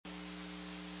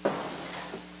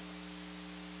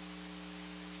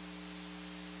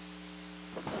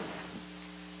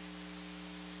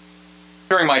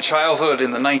During my childhood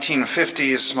in the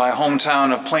 1950s, my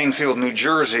hometown of Plainfield, New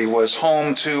Jersey was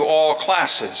home to all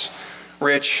classes,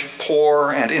 rich,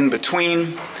 poor, and in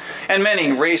between, and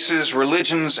many races,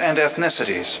 religions, and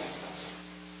ethnicities.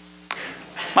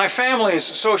 My family's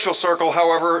social circle,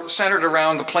 however, centered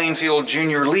around the Plainfield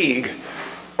Junior League,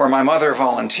 where my mother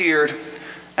volunteered,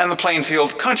 and the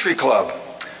Plainfield Country Club,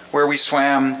 where we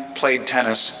swam, played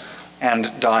tennis,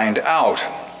 and dined out.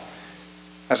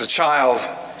 As a child,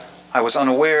 I was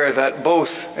unaware that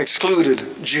both excluded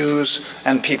Jews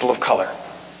and people of color.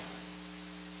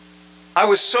 I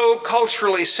was so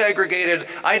culturally segregated,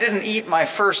 I didn't eat my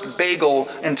first bagel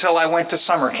until I went to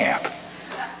summer camp.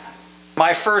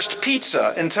 My first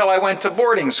pizza until I went to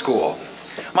boarding school.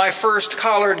 My first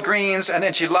collard greens and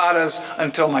enchiladas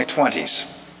until my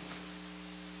 20s.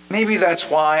 Maybe that's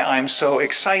why I'm so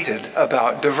excited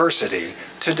about diversity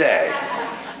today.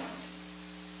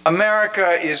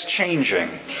 America is changing,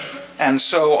 and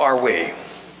so are we.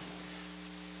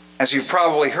 As you've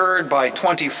probably heard, by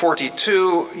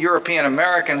 2042, European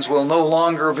Americans will no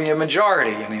longer be a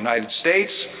majority in the United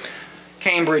States.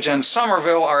 Cambridge and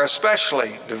Somerville are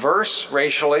especially diverse,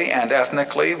 racially and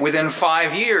ethnically. Within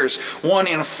 5 years, 1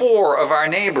 in 4 of our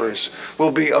neighbors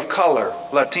will be of color,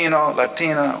 Latino,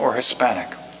 Latina, or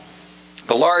Hispanic.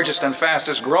 The largest and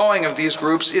fastest growing of these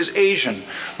groups is Asian,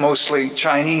 mostly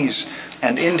Chinese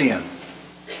and Indian.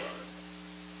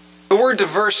 The word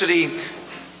diversity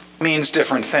means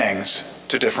different things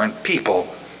to different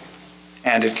people,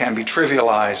 and it can be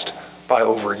trivialized by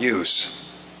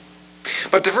overuse.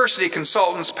 But diversity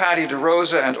consultants Patty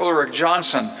DeRosa and Ulrich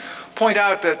Johnson point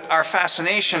out that our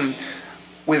fascination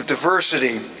with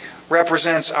diversity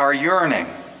represents our yearning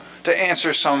to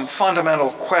answer some fundamental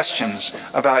questions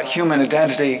about human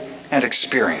identity and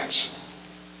experience.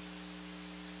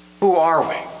 Who are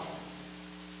we?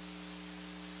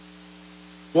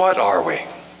 What are we?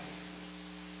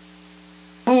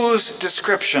 Whose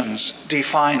descriptions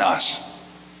define us?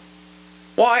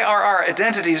 Why are our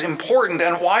identities important,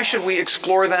 and why should we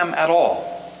explore them at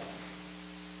all?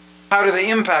 How do they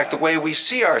impact the way we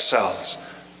see ourselves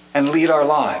and lead our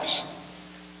lives?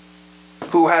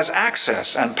 Who has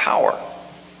access and power,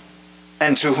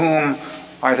 and to whom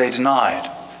are they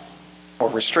denied or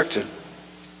restricted?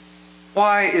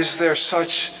 Why is there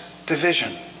such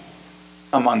division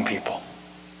among people?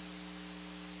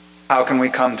 How can we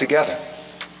come together?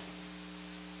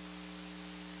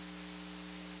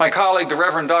 My colleague, the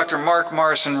Reverend Dr. Mark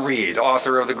Morrison Reed,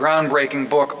 author of the groundbreaking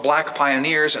book Black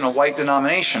Pioneers in a White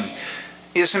Denomination,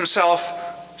 is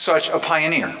himself such a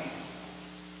pioneer.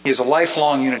 He is a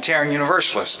lifelong Unitarian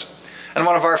Universalist and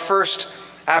one of our first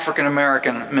African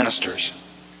American ministers.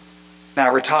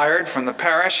 Now retired from the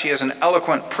parish, he is an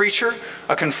eloquent preacher,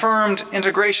 a confirmed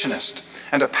integrationist,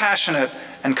 and a passionate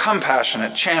and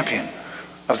compassionate champion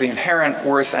of the inherent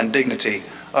worth and dignity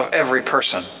of every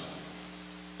person.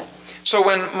 So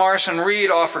when Morrison Reed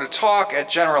offered a talk at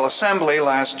General Assembly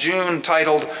last June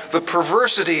titled "The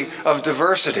Perversity of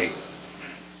Diversity,"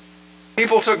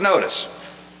 people took notice.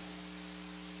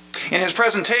 In his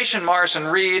presentation, Morrison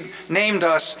Reed named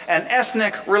us an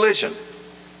ethnic religion.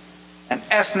 An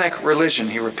ethnic religion,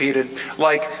 he repeated,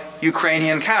 like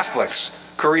Ukrainian Catholics,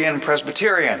 Korean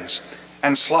Presbyterians,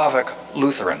 and Slavic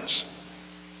Lutherans.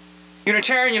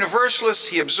 Unitarian Universalists,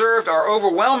 he observed, are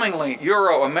overwhelmingly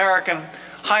Euro-American,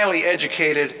 highly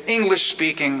educated,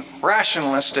 English-speaking,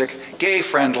 rationalistic,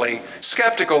 gay-friendly,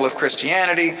 skeptical of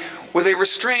Christianity, with a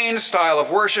restrained style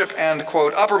of worship and,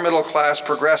 quote, upper-middle-class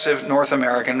progressive North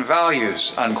American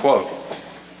values, unquote.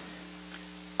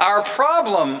 Our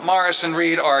problem, Morrison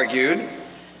Reed argued,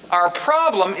 our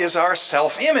problem is our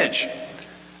self-image,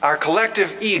 our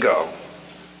collective ego.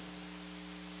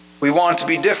 We want to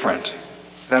be different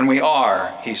than we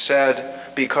are, he said,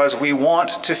 because we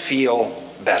want to feel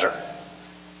better.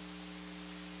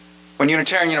 When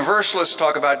Unitarian Universalists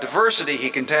talk about diversity, he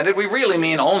contended, we really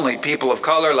mean only people of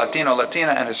color, Latino,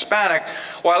 Latina, and Hispanic,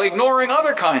 while ignoring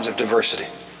other kinds of diversity.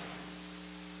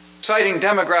 Citing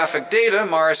demographic data,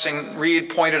 Morrison Reed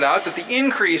pointed out that the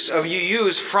increase of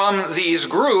UUs from these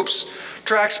groups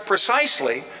tracks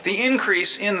precisely the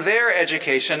increase in their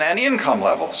education and income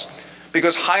levels,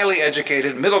 because highly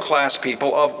educated middle-class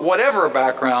people of whatever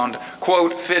background,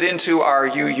 quote, fit into our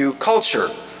UU culture,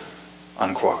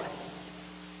 unquote.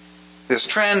 This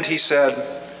trend, he said,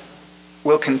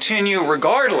 will continue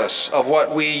regardless of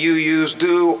what we UUs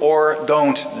do or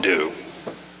don't do.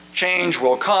 Change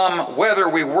will come whether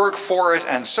we work for it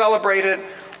and celebrate it,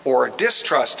 or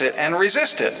distrust it and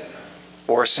resist it,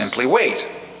 or simply wait.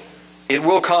 It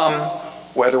will come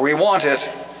whether we want it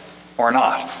or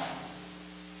not.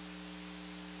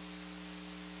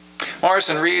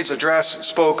 Morrison Reed's address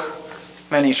spoke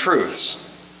many truths,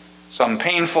 some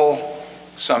painful,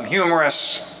 some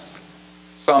humorous,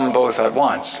 some both at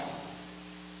once.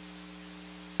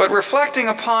 But reflecting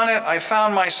upon it, I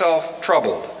found myself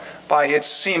troubled by its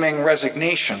seeming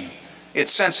resignation,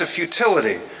 its sense of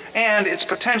futility, and its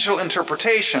potential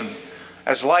interpretation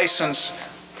as license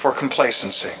for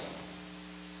complacency.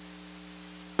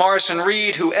 Morrison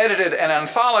Reed, who edited an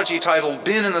anthology titled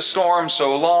Been in the Storm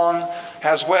So Long,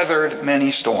 has weathered many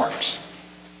storms.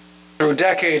 Through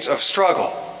decades of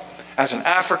struggle, as an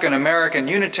African-American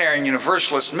Unitarian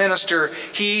Universalist minister,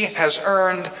 he has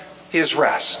earned his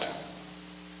rest.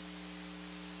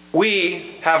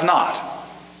 We have not.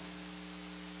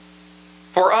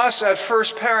 For us at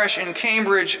First Parish in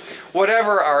Cambridge,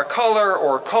 whatever our color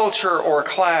or culture or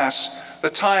class, the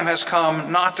time has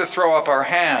come not to throw up our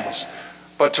hands,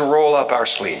 but to roll up our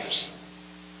sleeves.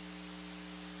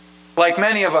 Like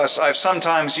many of us, I've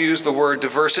sometimes used the word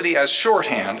diversity as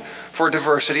shorthand for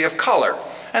diversity of color,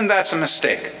 and that's a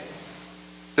mistake.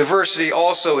 Diversity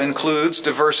also includes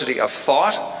diversity of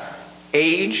thought,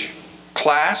 age,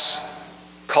 class,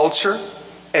 culture,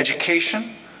 education,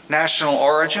 national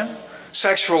origin,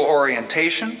 sexual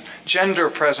orientation, gender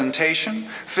presentation,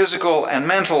 physical and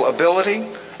mental ability,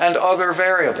 and other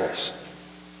variables.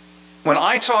 When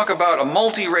I talk about a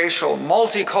multiracial,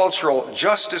 multicultural,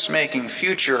 justice-making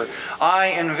future,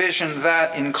 I envision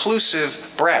that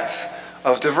inclusive breadth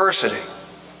of diversity.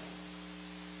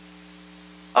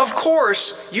 Of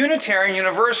course, Unitarian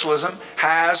Universalism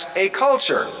has a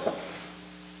culture.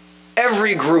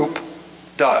 Every group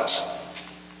does.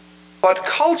 But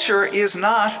culture is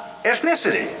not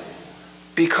ethnicity,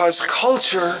 because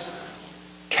culture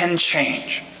can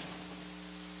change.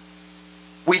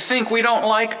 We think we don't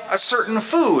like a certain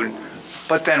food,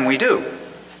 but then we do.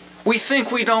 We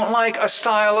think we don't like a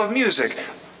style of music,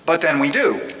 but then we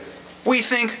do. We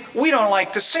think we don't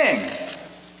like to sing,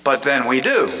 but then we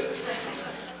do.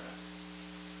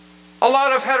 A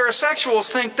lot of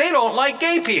heterosexuals think they don't like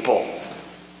gay people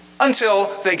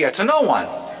until they get to know one.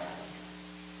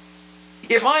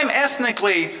 If I'm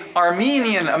ethnically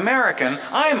Armenian American,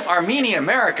 I'm Armenian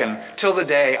American till the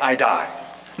day I die,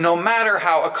 no matter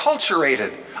how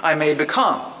acculturated I may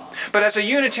become. But as a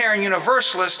Unitarian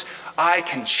Universalist, I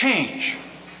can change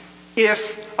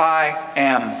if I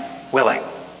am willing.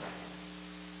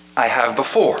 I have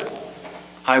before.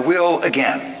 I will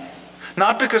again.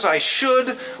 Not because I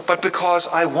should, but because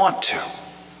I want to.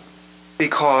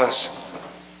 Because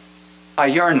I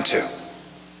yearn to.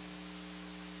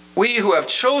 We who have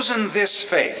chosen this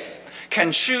faith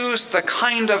can choose the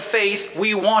kind of faith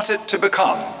we want it to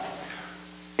become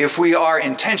if we are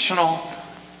intentional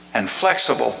and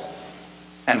flexible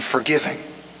and forgiving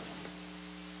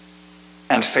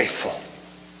and faithful.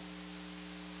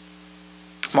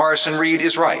 Morrison Reed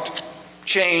is right.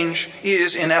 Change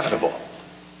is inevitable.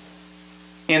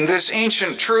 In this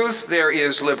ancient truth, there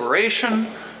is liberation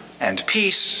and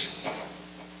peace,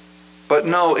 but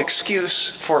no excuse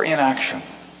for inaction.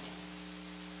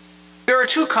 There are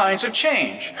two kinds of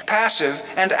change, passive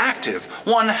and active.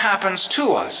 One happens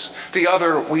to us, the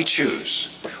other we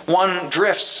choose. One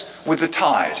drifts with the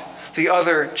tide, the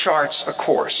other charts a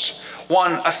course.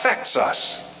 One affects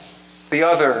us, the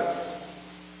other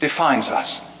defines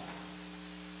us.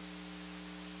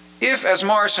 If, as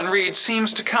Morrison Reed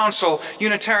seems to counsel,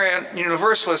 Unitarian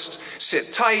Universalists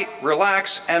sit tight,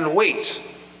 relax, and wait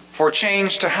for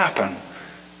change to happen,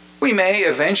 we may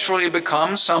eventually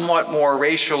become somewhat more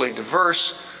racially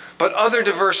diverse, but other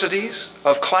diversities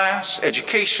of class,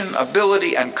 education,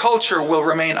 ability, and culture will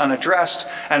remain unaddressed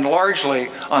and largely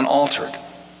unaltered.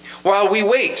 While we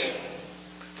wait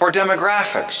for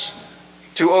demographics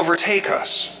to overtake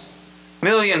us,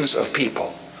 millions of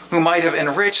people who might have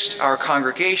enriched our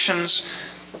congregations,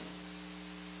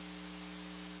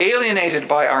 alienated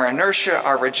by our inertia,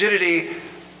 our rigidity,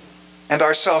 and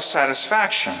our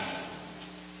self-satisfaction,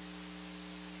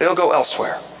 they'll go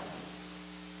elsewhere.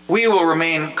 We will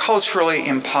remain culturally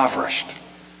impoverished,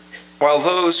 while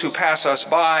those who pass us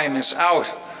by miss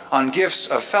out on gifts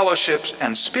of fellowship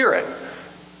and spirit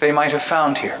they might have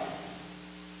found here.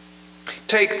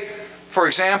 Take, for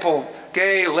example,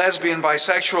 gay, lesbian,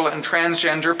 bisexual, and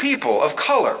transgender people of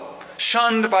color,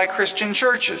 shunned by Christian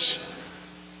churches,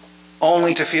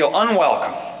 only to feel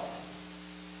unwelcome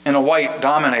in a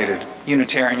white-dominated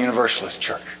Unitarian Universalist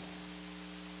church.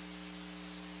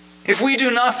 If we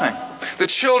do nothing, the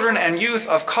children and youth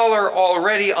of color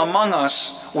already among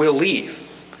us will leave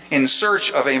in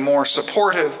search of a more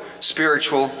supportive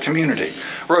spiritual community.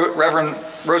 Reverend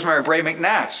Rosemary Bray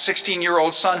McNatt's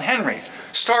 16-year-old son Henry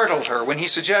startled her when he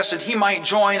suggested he might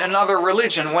join another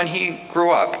religion when he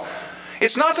grew up.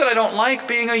 It's not that I don't like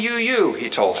being a UU, he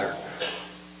told her.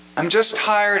 I'm just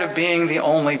tired of being the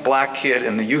only black kid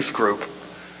in the youth group,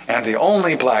 and the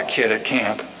only black kid at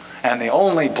camp, and the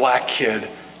only black kid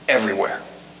everywhere.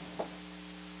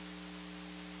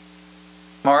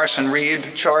 Morrison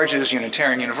Reed charges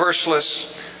Unitarian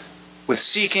Universalists with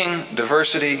seeking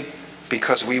diversity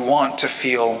because we want to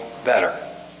feel better.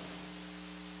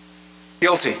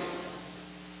 Guilty,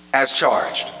 as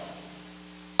charged.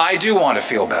 I do want to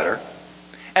feel better,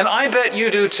 and I bet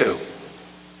you do too.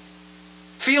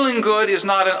 Feeling good is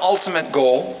not an ultimate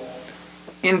goal.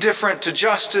 Indifferent to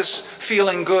justice,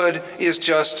 feeling good is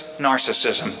just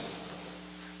narcissism.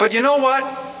 But you know what?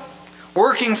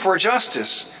 Working for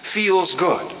justice feels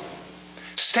good.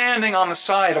 Standing on the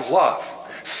side of love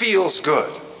feels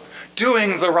good.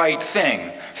 Doing the right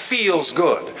thing feels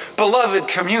good. Beloved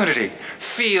community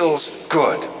feels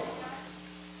good.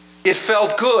 It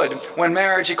felt good when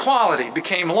marriage equality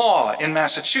became law in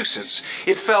Massachusetts.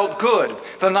 It felt good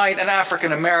the night an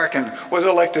African American was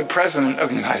elected President of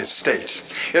the United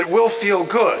States. It will feel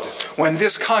good when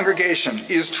this congregation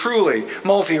is truly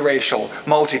multiracial,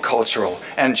 multicultural,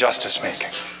 and justice-making.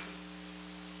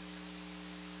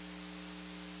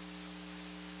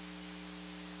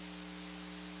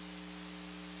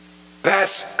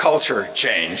 That's culture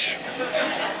change.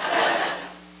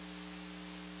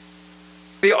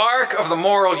 The arc of the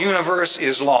moral universe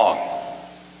is long,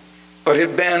 but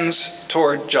it bends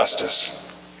toward justice,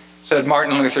 said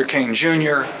Martin Luther King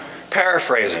Jr.,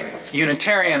 paraphrasing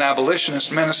Unitarian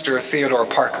abolitionist minister Theodore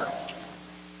Parker.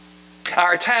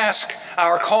 Our task,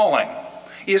 our calling,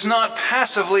 is not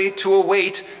passively to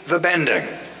await the bending,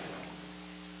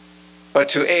 but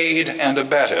to aid and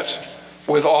abet it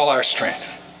with all our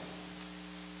strength.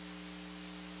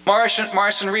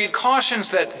 Morrison Reed cautions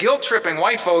that guilt-tripping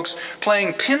white folks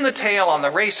playing pin the tail on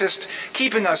the racist,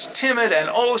 keeping us timid and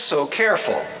oh so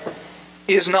careful,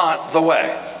 is not the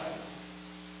way.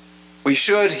 We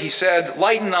should, he said,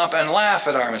 lighten up and laugh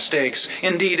at our mistakes,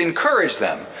 indeed encourage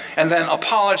them, and then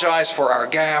apologize for our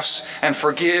gaffes and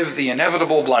forgive the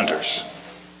inevitable blunders.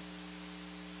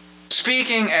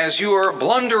 Speaking as your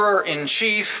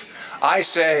blunderer-in-chief, I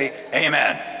say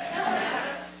amen.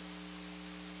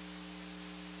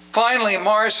 Finally,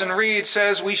 Morrison Reed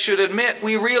says we should admit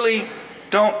we really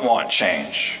don't want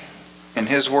change. In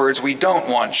his words, we don't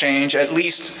want change, at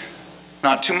least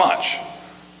not too much.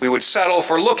 We would settle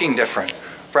for looking different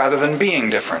rather than being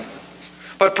different.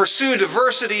 But pursue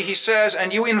diversity, he says,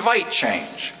 and you invite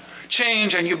change.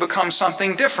 Change and you become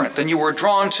something different than you were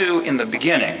drawn to in the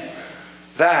beginning.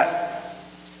 That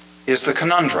is the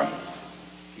conundrum,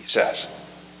 he says.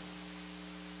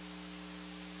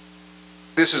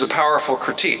 This is a powerful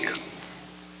critique,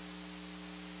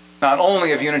 not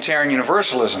only of Unitarian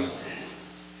Universalism,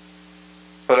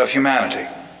 but of humanity.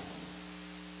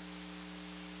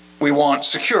 We want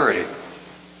security,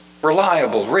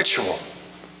 reliable ritual,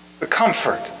 the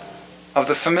comfort of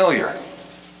the familiar.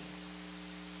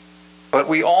 But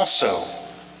we also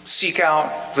seek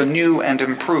out the new and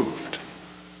improved.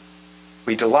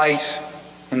 We delight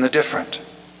in the different.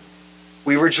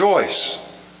 We rejoice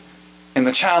in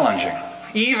the challenging,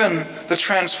 even the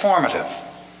transformative.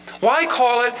 Why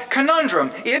call it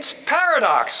conundrum? It's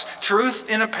paradox, truth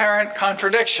in apparent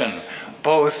contradiction,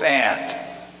 both and.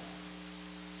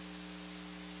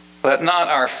 Let not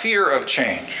our fear of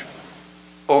change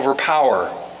overpower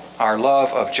our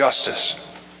love of justice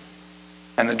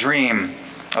and the dream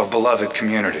of beloved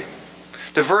community.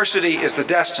 Diversity is the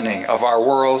destiny of our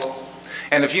world,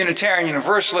 and if Unitarian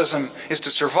Universalism is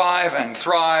to survive and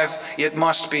thrive, it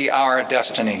must be our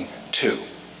destiny too.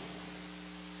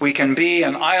 We can be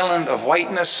an island of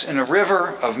whiteness in a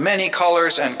river of many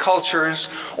colors and cultures,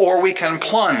 or we can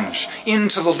plunge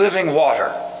into the living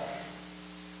water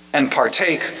and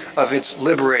partake of its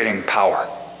liberating power.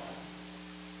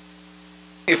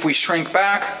 If we shrink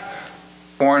back,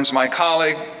 warns my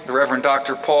colleague, the Reverend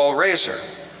Dr. Paul Razor,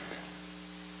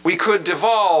 we could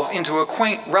devolve into a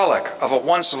quaint relic of a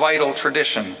once vital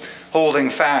tradition, holding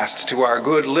fast to our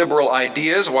good liberal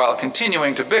ideas while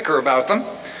continuing to bicker about them,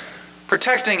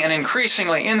 protecting an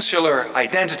increasingly insular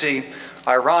identity,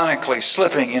 ironically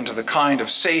slipping into the kind of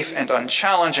safe and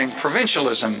unchallenging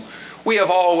provincialism we have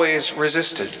always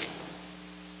resisted.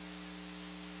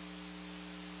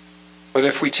 But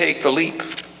if we take the leap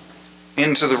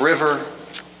into the river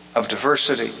of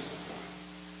diversity,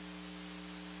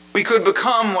 we could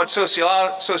become what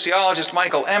sociologist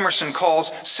Michael Emerson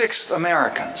calls sixth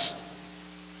Americans.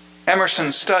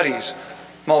 Emerson studies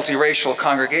multiracial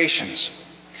congregations,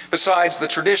 Besides the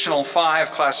traditional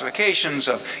 5 classifications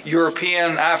of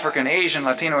European, African, Asian,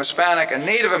 Latino, Hispanic, and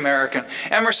Native American,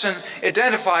 Emerson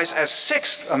identifies as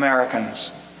 6th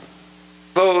Americans,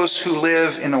 those who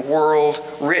live in a world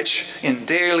rich in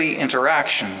daily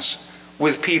interactions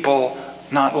with people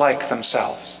not like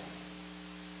themselves.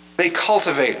 They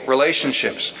cultivate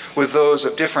relationships with those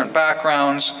of different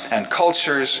backgrounds and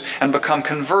cultures and become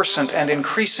conversant and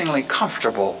increasingly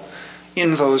comfortable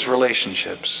in those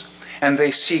relationships. And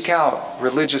they seek out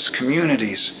religious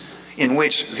communities in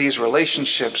which these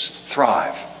relationships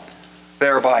thrive,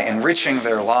 thereby enriching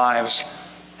their lives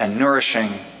and nourishing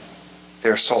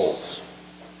their souls.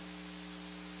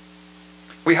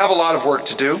 We have a lot of work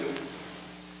to do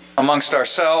amongst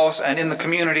ourselves and in the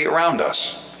community around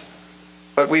us,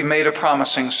 but we've made a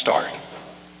promising start.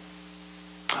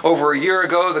 Over a year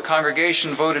ago, the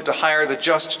congregation voted to hire the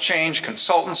Just Change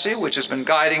Consultancy, which has been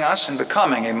guiding us in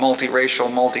becoming a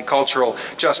multiracial, multicultural,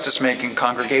 justice-making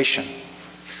congregation.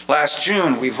 Last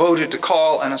June, we voted to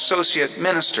call an associate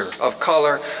minister of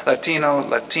color, Latino,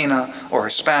 Latina, or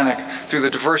Hispanic through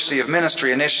the Diversity of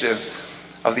Ministry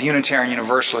initiative of the Unitarian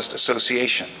Universalist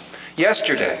Association.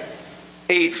 Yesterday,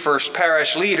 8 First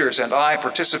Parish leaders and I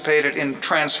participated in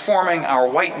Transforming Our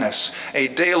Whiteness, a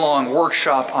day-long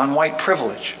workshop on white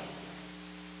privilege.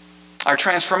 Our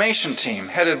transformation team,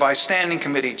 headed by Standing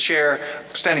Committee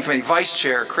Vice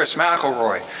Chair Chris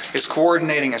McElroy, is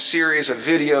coordinating a series of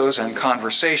videos and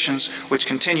conversations which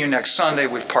continue next Sunday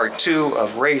with Part 2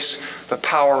 of Race, the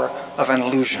Power of an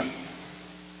Illusion.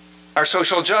 Our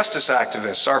social justice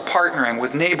activists are partnering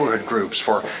with neighborhood groups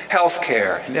for health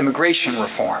care and immigration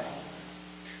reform.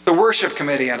 The worship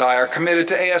committee and I are committed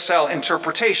to ASL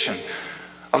interpretation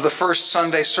of the first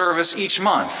Sunday service each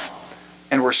month,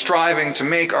 and we're striving to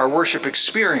make our worship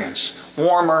experience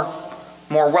warmer,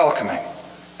 more welcoming,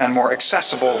 and more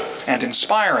accessible and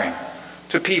inspiring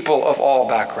to people of all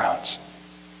backgrounds.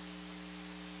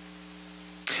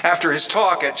 After his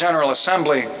talk at General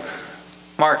Assembly,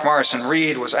 Mark Morrison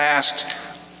Reed was asked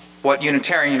what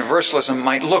Unitarian Universalism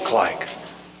might look like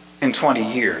in 20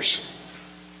 years.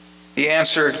 He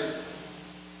answered,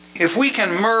 "If we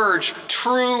can merge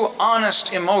true,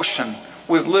 honest emotion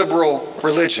with liberal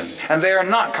religion, and they are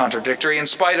not contradictory in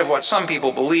spite of what some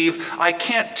people believe, I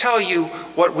can't tell you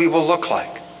what we will look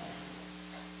like.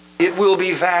 It will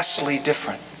be vastly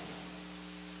different."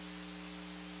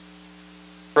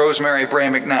 Rosemary Bray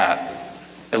McNatt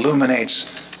illuminates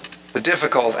the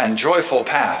difficult and joyful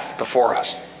path before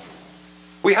us.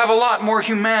 We have a lot more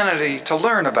humanity to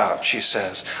learn about, she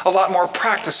says, a lot more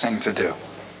practicing to do,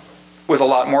 with a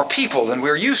lot more people than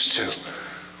we're used to.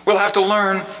 We'll have to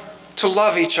learn to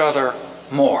love each other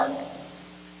more,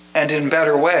 and in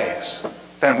better ways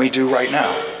than we do right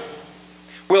now.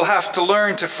 We'll have to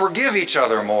learn to forgive each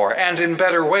other more, and in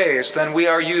better ways than we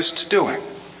are used to doing.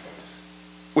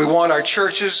 We want our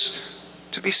churches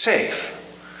to be safe,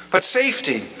 but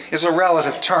safety is a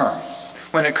relative term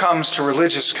when it comes to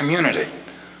religious community.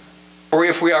 Or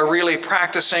if we are really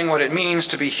practicing what it means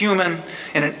to be human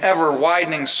in an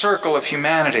ever-widening circle of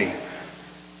humanity,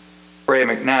 Bray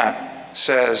McNatt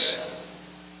says,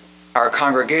 our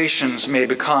congregations may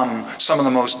become some of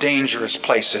the most dangerous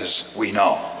places we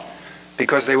know,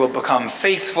 because they will become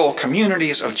faithful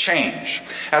communities of change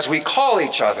as we call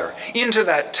each other into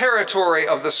that territory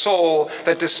of the soul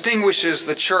that distinguishes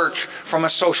the church from a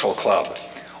social club,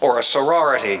 or a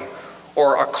sorority,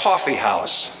 or a coffee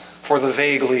house for the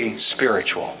vaguely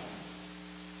spiritual.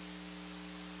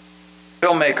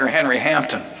 Filmmaker Henry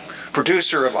Hampton,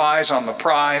 producer of Eyes on the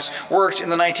Prize, worked in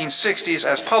the 1960s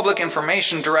as public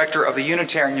information director of the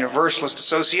Unitarian Universalist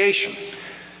Association.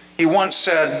 He once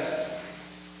said,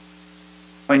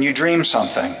 "When you dream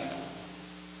something,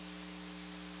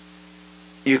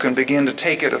 you can begin to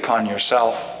take it upon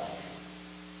yourself,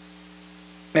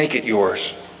 make it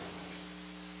yours,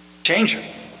 change it.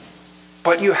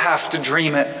 But you have to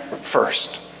dream it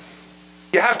first.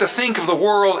 You have to think of the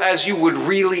world as you would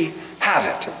really have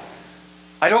it.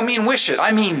 I don't mean wish it, I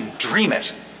mean dream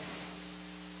it."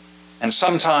 And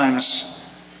sometimes,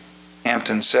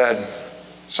 Hampton said,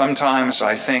 sometimes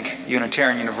I think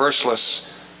Unitarian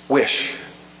Universalists wish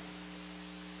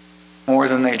more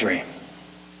than they dream.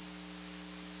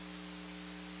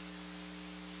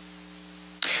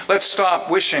 Let's stop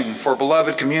wishing for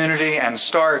beloved community and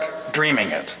start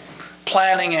dreaming it,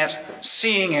 planning it,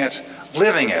 seeing it,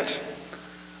 living it,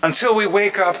 until we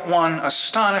wake up one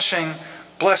astonishing,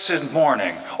 blessed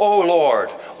morning. Oh Lord,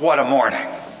 what a morning,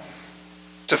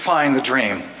 to find the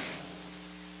dream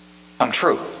come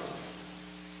true.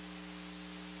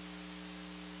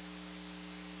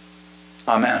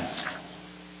 Amen.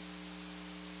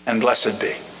 And blessed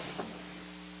be.